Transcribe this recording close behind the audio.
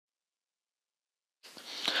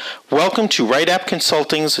Welcome to RightApp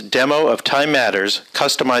Consulting's demo of Time Matters,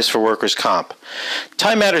 customized for workers' comp.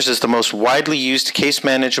 Time Matters is the most widely used case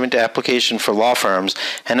management application for law firms,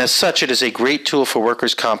 and as such, it is a great tool for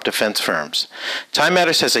workers' comp defense firms. Time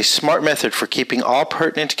Matters has a smart method for keeping all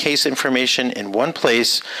pertinent case information in one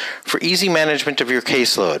place for easy management of your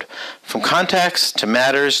caseload, from contacts to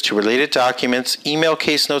matters to related documents, email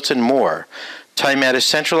case notes, and more. Time Matters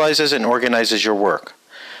centralizes and organizes your work.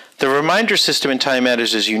 The reminder system in Time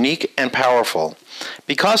Matters is unique and powerful.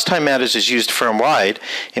 Because Time Matters is used firm-wide,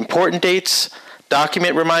 important dates,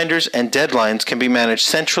 document reminders, and deadlines can be managed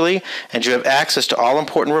centrally, and you have access to all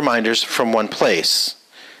important reminders from one place.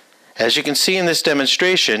 As you can see in this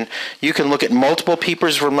demonstration, you can look at multiple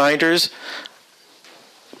people's reminders,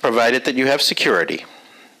 provided that you have security.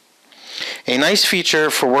 A nice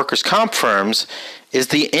feature for workers' comp firms is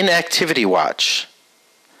the Inactivity Watch.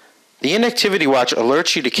 The Inactivity Watch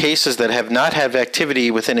alerts you to cases that have not had activity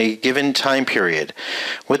within a given time period.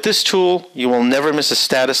 With this tool, you will never miss a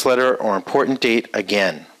status letter or important date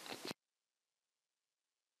again.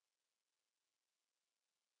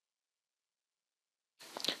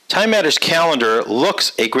 Time Matters Calendar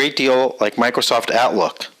looks a great deal like Microsoft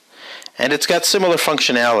Outlook, and it's got similar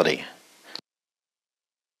functionality.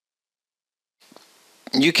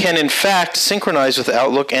 You can in fact synchronize with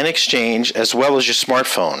Outlook and Exchange as well as your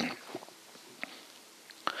smartphone.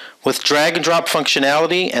 With drag and drop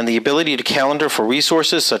functionality and the ability to calendar for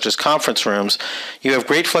resources such as conference rooms, you have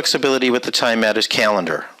great flexibility with the Time Matters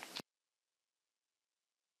calendar.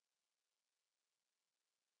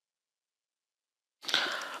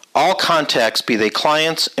 All contacts, be they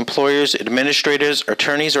clients, employers, administrators,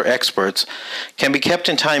 attorneys, or experts, can be kept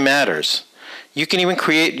in Time Matters. You can even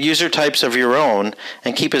create user types of your own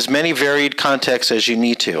and keep as many varied contacts as you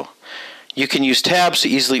need to. You can use tabs to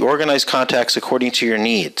easily organize contacts according to your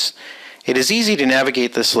needs. It is easy to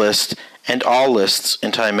navigate this list and all lists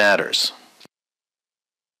in Time Matters.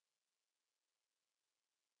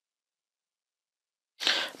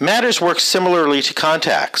 Matters works similarly to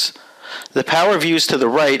contacts. The power views to the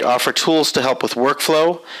right offer tools to help with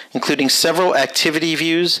workflow, including several activity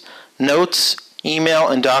views, notes, email,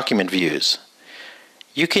 and document views.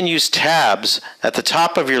 You can use tabs at the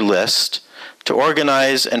top of your list to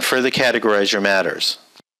organize and further categorize your matters.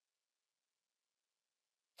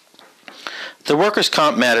 The workers'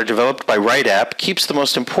 comp matter developed by RightApp keeps the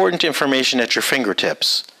most important information at your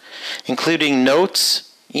fingertips, including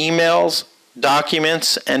notes, emails,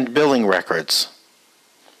 documents, and billing records.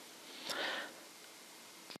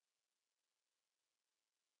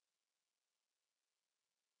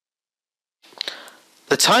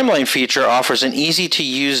 The timeline feature offers an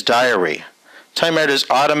easy-to-use diary. Time Matters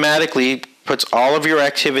automatically puts all of your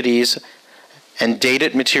activities and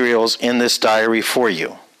dated materials in this diary for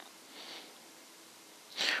you.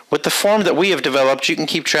 With the form that we have developed, you can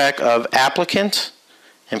keep track of applicant,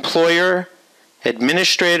 employer,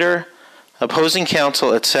 administrator, opposing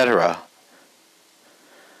counsel, etc.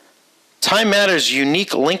 Time Matters'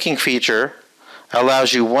 unique linking feature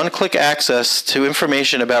allows you one-click access to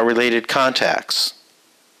information about related contacts.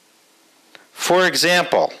 For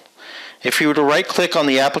example, if you were to right-click on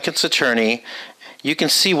the applicant's attorney, you can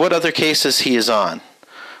see what other cases he is on.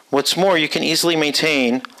 What's more, you can easily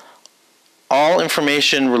maintain all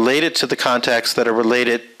information related to the contacts that are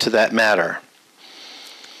related to that matter.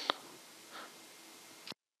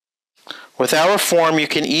 With our form, you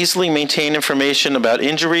can easily maintain information about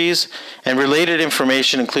injuries and related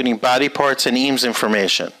information, including body parts and EAMS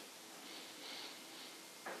information.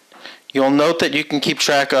 You'll note that you can keep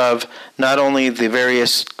track of not only the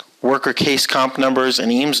various worker case comp numbers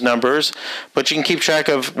and EAMS numbers, but you can keep track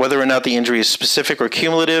of whether or not the injury is specific or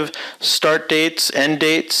cumulative, start dates, end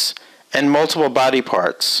dates, and multiple body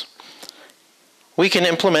parts. We can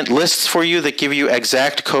implement lists for you that give you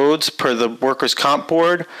exact codes per the workers' comp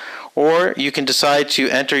board, or you can decide to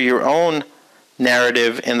enter your own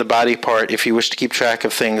narrative in the body part if you wish to keep track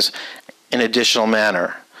of things in an additional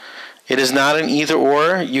manner. It is not an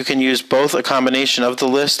either-or. You can use both a combination of the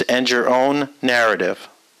list and your own narrative.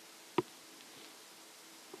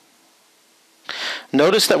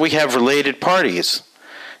 Notice that we have related parties.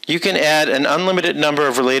 You can add an unlimited number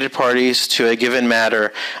of related parties to a given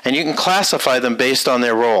matter, and you can classify them based on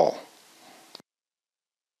their role.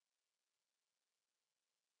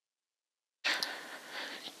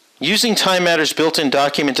 Using Time Matters' built-in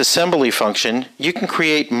document assembly function, you can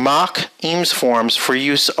create mock EAMS forms for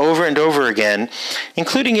use over and over again,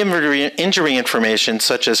 including injury information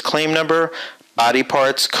such as claim number, body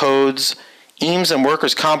parts, codes, EAMS and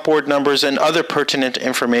workers' comp board numbers, and other pertinent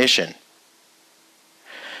information.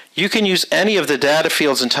 You can use any of the data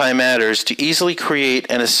fields in Time Matters to easily create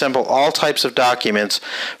and assemble all types of documents,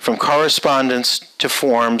 from correspondence to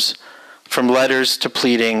forms, from letters to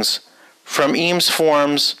pleadings, from EAMS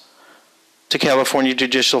forms to California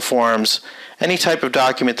judicial forms, any type of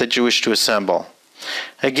document that you wish to assemble.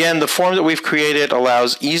 Again, the form that we've created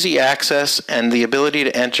allows easy access and the ability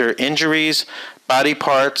to enter injuries, body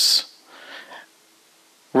parts,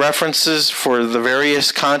 references for the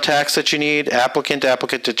various contacts that you need: applicant,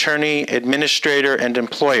 applicant attorney, administrator, and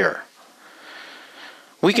employer.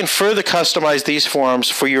 We can further customize these forms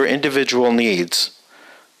for your individual needs.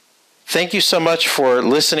 Thank you so much for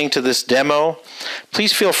listening to this demo.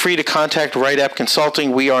 Please feel free to contact RightApp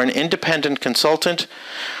Consulting. We are an independent consultant.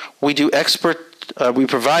 We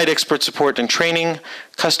provide expert support and training,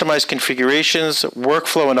 customized configurations,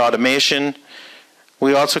 workflow and automation.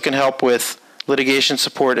 We also can help with litigation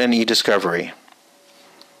support and e-discovery.